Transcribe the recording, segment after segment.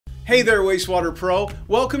Hey there, Wastewater Pro.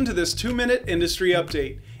 Welcome to this 2-minute industry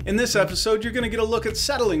update. In this episode, you're going to get a look at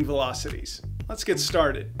settling velocities. Let's get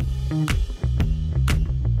started.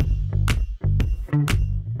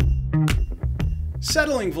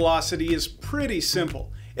 Settling velocity is pretty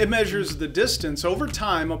simple. It measures the distance over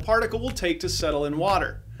time a particle will take to settle in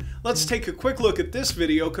water. Let's take a quick look at this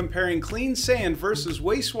video comparing clean sand versus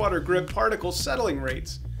wastewater grit particle settling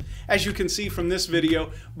rates. As you can see from this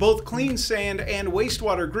video, both clean sand and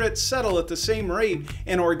wastewater grit settle at the same rate,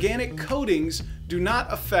 and organic coatings do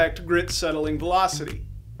not affect grit settling velocity.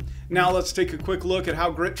 Now let's take a quick look at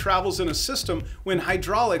how grit travels in a system when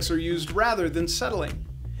hydraulics are used rather than settling.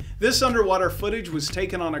 This underwater footage was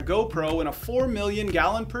taken on a GoPro in a 4 million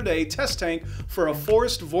gallon per day test tank for a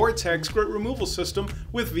forced Vortex grit removal system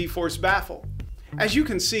with V-force baffle. As you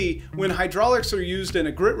can see, when hydraulics are used in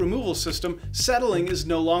a grit removal system, settling is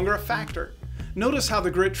no longer a factor. Notice how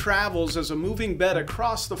the grit travels as a moving bed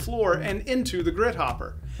across the floor and into the grit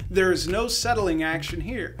hopper. There is no settling action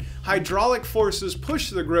here. Hydraulic forces push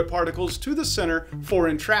the grit particles to the center for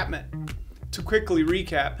entrapment. To quickly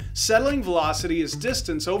recap, settling velocity is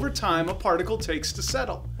distance over time a particle takes to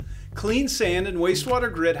settle. Clean sand and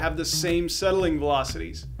wastewater grit have the same settling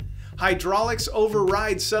velocities. Hydraulics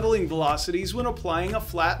override settling velocities when applying a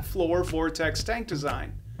flat floor vortex tank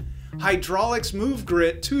design. Hydraulics move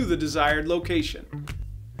grit to the desired location.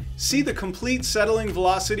 See the complete settling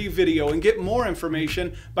velocity video and get more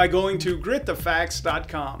information by going to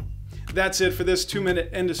gritthefacts.com. That's it for this 2-minute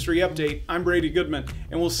industry update. I'm Brady Goodman,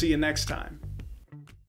 and we'll see you next time.